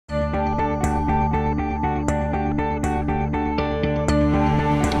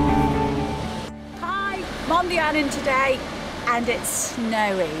the Annan today and it's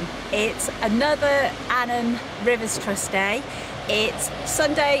snowing. It's another Annan River Trust day. It's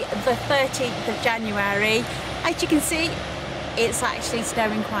Sunday the 13th of January. As you can see, it's actually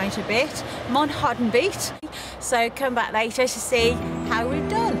snowing quite a bit. I'm on Hod and Beat, so come back later to see how we've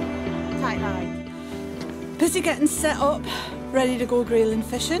done. Tight line. Busy getting set up, ready to go Grayling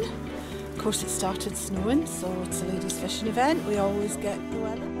fishing. Of course it started snowing, so it's a ladies fishing event. We always get the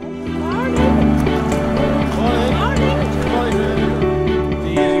weather.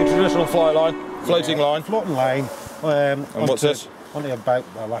 Using a traditional fly line, floating line. Floating line. And what's this? Only about,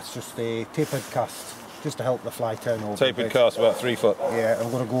 well, that's just a tapered cast, just to help the fly turn over. Tapered cast, about 3 foot. Yeah, I'm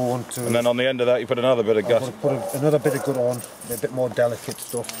going to go on to... And then on the end of that you put another bit of gut. I'm going to put another bit of gut on, a bit more delicate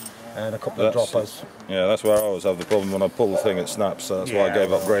stuff, and a couple of droppers. Yeah, that's where I always have the problem. When I pull the thing it snaps, so that's why I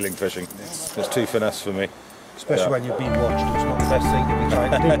gave up grayling fishing. It's too finesse for me. Especially when you're being watched, it's not the best thing to be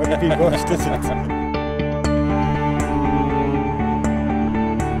trying to do when you're being watched, is it?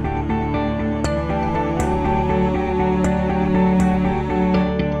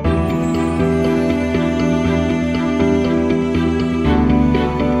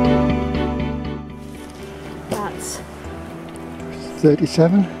 That's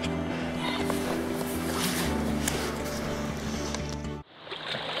 37.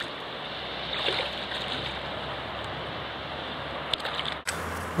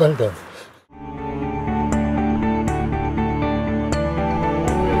 Well done.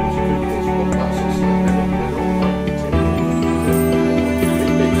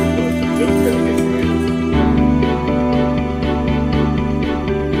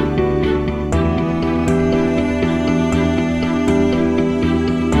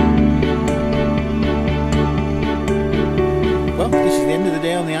 Well, this is the end of the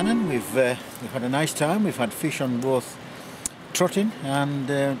day on the Annan. We've had a nice time. We've had fish on both trotting and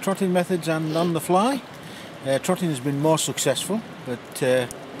trotting methods and on the fly. Trotting has been more successful, but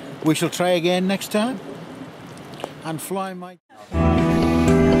we shall try again next time. And fly might.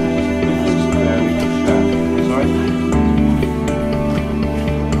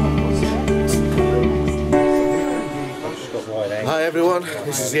 Hi everyone,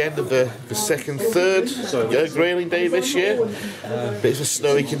 this is the end of the third grayling day this year. Bits of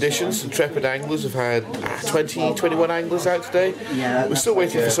snowy conditions. Intrepid anglers have had 21 anglers out today. We're still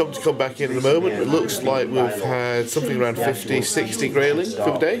waiting for some to come back in at the moment. It looks like we've had something around 50, 60 grayling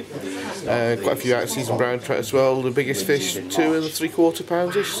for the day. Quite a few out of season brown trout as well. The biggest fish 2 3/4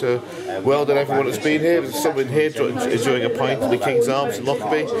 pounds-ish. So well done everyone that's been here. There's someone here enjoying a pint in the King's Arms in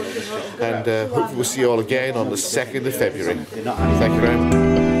Lockerbie. And hopefully we'll see you all again on the 2nd of February. Thank you very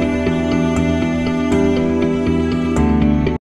much.